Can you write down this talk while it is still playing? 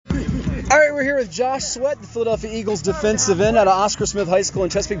we're here with Josh Sweat, the Philadelphia Eagles defensive end out of Oscar Smith High School in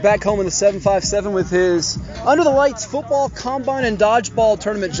Chesapeake, back home in the 757 with his Under the Lights football, combine, and dodgeball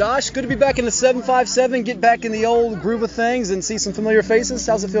tournament. Josh, good to be back in the 757, get back in the old groove of things and see some familiar faces.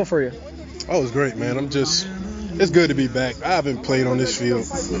 How's it feel for you? Oh, it's great, man. It's good to be back. I haven't played on this field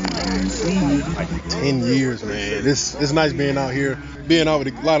for like 10 years, man. It's nice being out here, being out with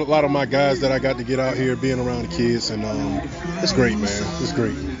a lot of my guys that I got to get out here, being around the kids, and it's great, man. It's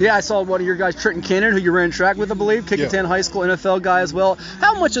great. Yeah, I saw one of your guys, Trenton Cannon, who you ran track with, I believe, Kickingham High School NFL guy as well.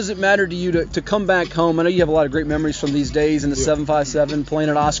 How much does it matter to you to come back home? I know you have a lot of great memories from these days in the 757, playing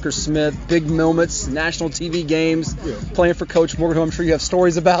at Oscar Smith, big moments, national TV games, playing for Coach Morgan, who I'm sure you have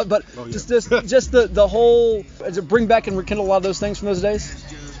stories about. But just the whole, does it bring back and rekindle a lot of those things from those days?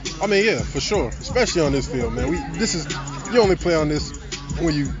 I mean, yeah, for sure, especially on this field, man. You only play on this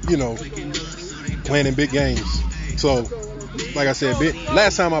when you playing in big games. So, like I said,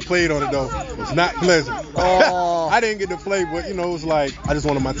 last time I played on it, though, was not pleasant. Oh. I didn't get to play, but, it was like I just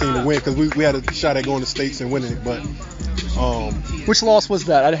wanted my team to win because we had a shot at going to states and winning it. But which loss was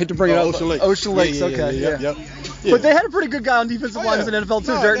that? I hate to bring it up. Ocean Lakes. Ocean Lakes, Yep. Yeah. But they had a pretty good guy on defensive line in the NFL,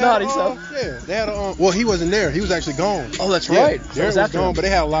 too, Derek Notty. They had well, he wasn't there. He was actually gone. Oh, that's right. Derek was gone, but they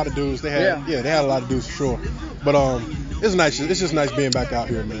had a lot of dudes. They had a lot of dudes for sure. But it's nice. It's just nice being back out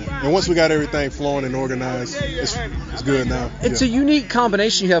here, man. And once we got everything flowing and organized, it's good now. It's a unique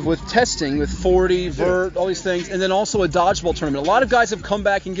combination you have with testing, with 40, vert, all these things, and then also a dodgeball tournament. A lot of guys have come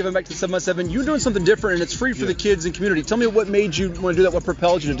back and given back to 7x7. You're doing something different, and it's free for the kids and community. Tell me what made you want to do that, what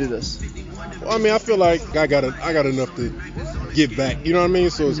propelled you to do this? Well, I mean, I feel like I got enough to give back. You know what I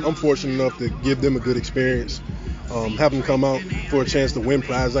mean? So I'm fortunate enough to give them a good experience. Have them come out for a chance to win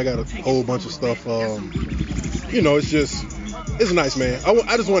prizes. I got a whole bunch of stuff. It's nice, man.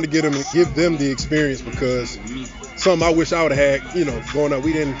 I just want to give them the experience because something I wish I would have had, growing up.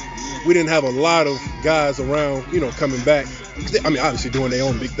 We didn't have a lot of guys around, coming back. I mean, obviously doing their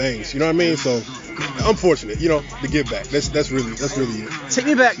own big things, you know what I mean? So I'm fortunate, to give back. That's really it. Take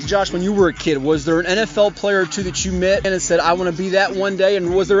me back, Josh, when you were a kid. Was there an NFL player or two that you met and said, I want to be that one day?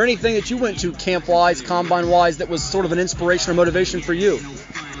 And was there anything that you went to camp-wise, combine-wise, that was sort of an inspiration or motivation for you?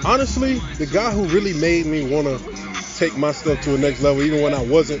 Honestly, the guy who really made me want to take my stuff to a next level, even when I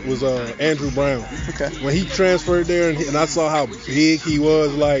wasn't, was Andrew Brown. Okay. When he transferred there and I saw how big he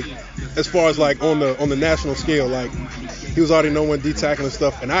was, like, as far as like on the national scale, like he was already known D tackling and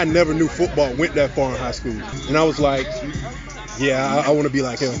stuff, and I never knew football went that far in high school. And I was like, I want to be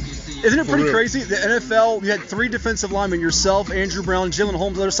like him. Isn't it pretty crazy? The NFL, you had 3 defensive linemen, yourself, Andrew Brown, and Jalen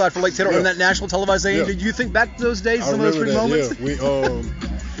Holmes on the other side for Lake Taylor in that national televised game. Did you think back to those days, some of those big moments? Yeah.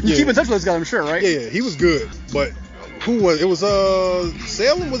 You keep in touch with those guys, I'm sure, right? Yeah, he was good. But who was it? It was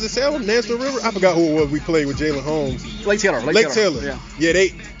Salem? Was it Salem? National River? I forgot who it was. We played with Jalen Holmes. Lake Taylor. Yeah,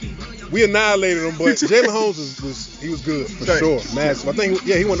 we annihilated him, but Jalen Holmes was good for sure. Massive. I think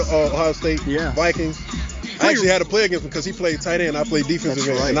he went to Ohio State Vikings. I actually had to play against him because he played tight end. I played defensive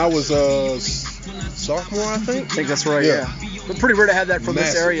end, and I was sophomore, I think. I think that's right. Yeah. But pretty rare to have that from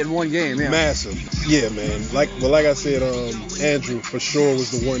this area in one game. Yeah. Massive. Yeah, man. Like I said, Andrew for sure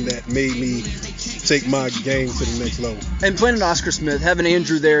was the one that made me take my game to the next level. And playing at Oscar Smith, having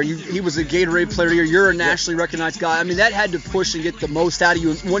Andrew there, he was a Gatorade player of the year. You're a nationally recognized guy. I mean, that had to push and get the most out of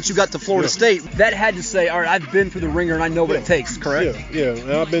you. And once you got to Florida State, that had to say, all right, I've been through the ringer and I know what it takes. Correct? Yeah.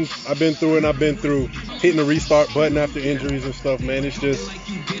 And I've been through it. And I've been through hitting the restart button after injuries and stuff, man. It's just,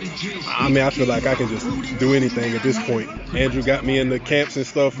 I mean, I feel like I can just do anything at this point. Andrew got me in the camps and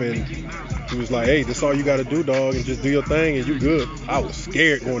stuff, and he was like, hey, that's all you got to do, dog, and just do your thing, and you good. I was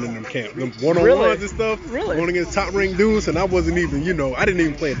scared going in them camps. Them one-on-ones and stuff. Really? Going against top-ranked dudes, and I wasn't even, I didn't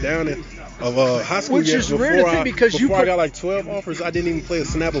even play it down of high school Which yet. is weird to think because I got like 12 offers, I didn't even play a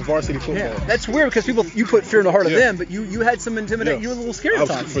snap of varsity football. Yeah, that's weird because you put fear in the heart of them, but you had some intimidation. You were a little scared at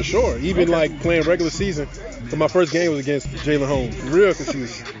times. For sure. Even like playing regular season. So my first game was against Jalen Holmes. For real, because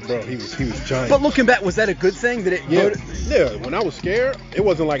he was giant. But looking back, was that a good thing? Did it? Yeah. When I was scared, it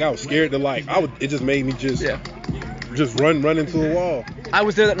wasn't like I was scared to it just made me just run into a wall. I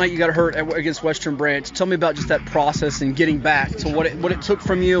was there that night you got hurt against Western Branch. Tell me about just that process and getting back to what it took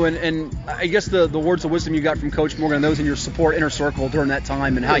from you, and I guess the words of wisdom you got from Coach Morgan and those in your support inner circle during that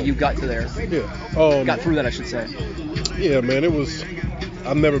time and how you got to there. Got through that, I should say. Yeah, man, it was.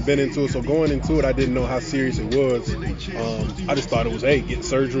 I've never been into it, so going into it, I didn't know how serious it was. I just thought it was, get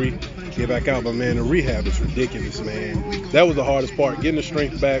surgery, get back out. But, man, the rehab is ridiculous, man. That was the hardest part, getting the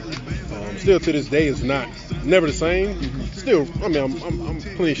strength back. Still to this day, it's never the same. Still, I mean, I'm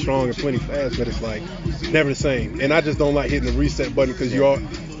plenty strong and plenty fast, but it's like never the same. And I just don't like hitting the reset button because you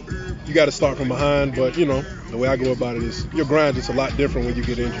you got to start from behind. But, you know, the way I go about it is your grind is a lot different when you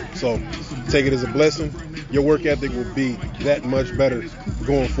get injured. So take it as a blessing. Your work ethic will be that much better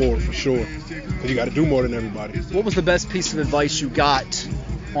going forward for sure. Because you got to do more than everybody. What was the best piece of advice you got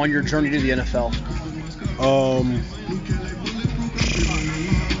on your journey to the NFL?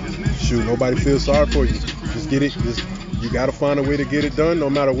 Shoot, nobody feels sorry for you. Just get it. You got to find a way to get it done no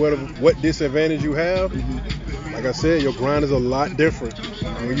matter what disadvantage you have. Like I said, your grind is a lot different.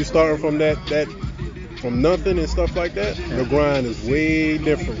 And when you start from from nothing and stuff like that, your grind is way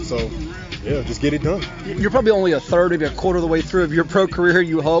different. So, yeah, just get it done. You're probably only a third, maybe a quarter of the way through of your pro career,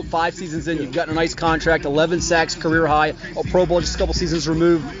 you hope. 5 seasons in, you've gotten a nice contract, 11 sacks, career high, a Pro Bowl just a couple seasons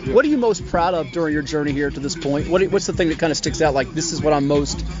removed. What are you most proud of during your journey here to this point? What's the thing that kind of sticks out, like this is what I'm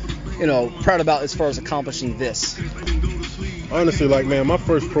most, proud about as far as accomplishing this? Honestly, man, my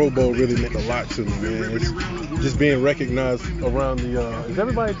first Pro Bowl really meant a lot to me, man. It's just being recognized around the is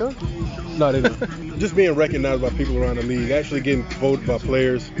everybody done? No, they don't. Just being recognized by people around the league, actually getting voted by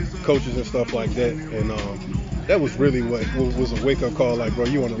players, coaches, and stuff like that. And that was really what was a wake-up call, like, bro,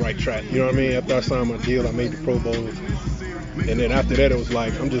 you on the right track. You know what I mean? After I signed my deal, I made the Pro Bowl. And then after that, it was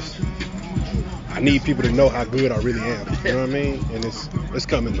like, I need people to know how good I really am. You know what I mean? And it's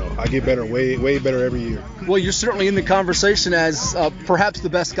coming, though. I get better, way better every year. Well, you're certainly in the conversation as perhaps the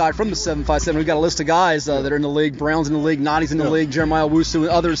best guy from the 757. We've got a list of guys that are in the league. Brown's in the league, Noddy's in the league, Jeremiah Wusu and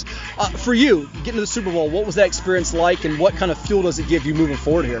others. For you, getting to the Super Bowl, what was that experience like, and what kind of fuel does it give you moving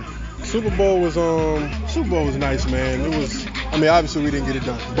forward here? Super Bowl was nice, man. It was, obviously we didn't get it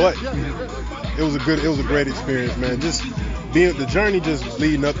done, but it was a great experience, man. Just the journey just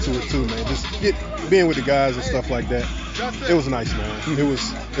leading up to it too, man. Just being with the guys and stuff like that. It was nice, man. It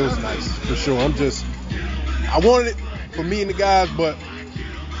was nice for sure. I wanted it for me and the guys, but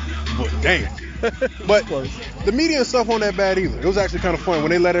damn. But the media and stuff wasn't that bad either. It was actually kind of fun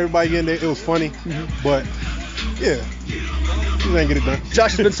when they let everybody in there. It was funny, but yeah. You ain't get it done.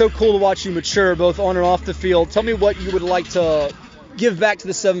 Josh, it's been so cool to watch you mature both on and off the field. Tell me what you would like to give back to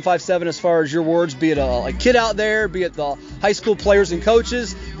the 757 as far as your words, be it a kid out there, be it the high school players and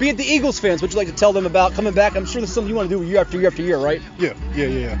coaches, be it the Eagles fans. What would you like to tell them about coming back? I'm sure this is something you want to do year after year after year, right? Yeah.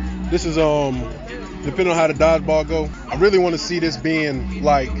 This is, depending on how the dodgeball go, I really want to see this being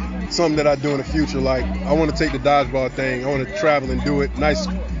like something that I do in the future. Like, I want to take the dodgeball thing. I want to travel and do it. Nice,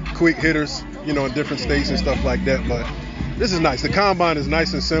 quick hitters, in different states and stuff like that. But this is nice. The combine is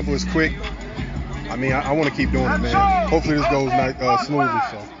nice and simple. It's quick. I want to keep doing it, man. Hopefully this goes smoothly.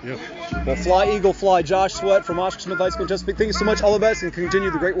 So, yeah. Well, fly, Eagle, fly. Josh Sweat from Oscar Smith High School in Chesapeake. Thank you so much. All the best and continue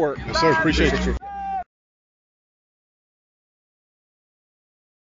the great work. Yes, sir. Appreciate you.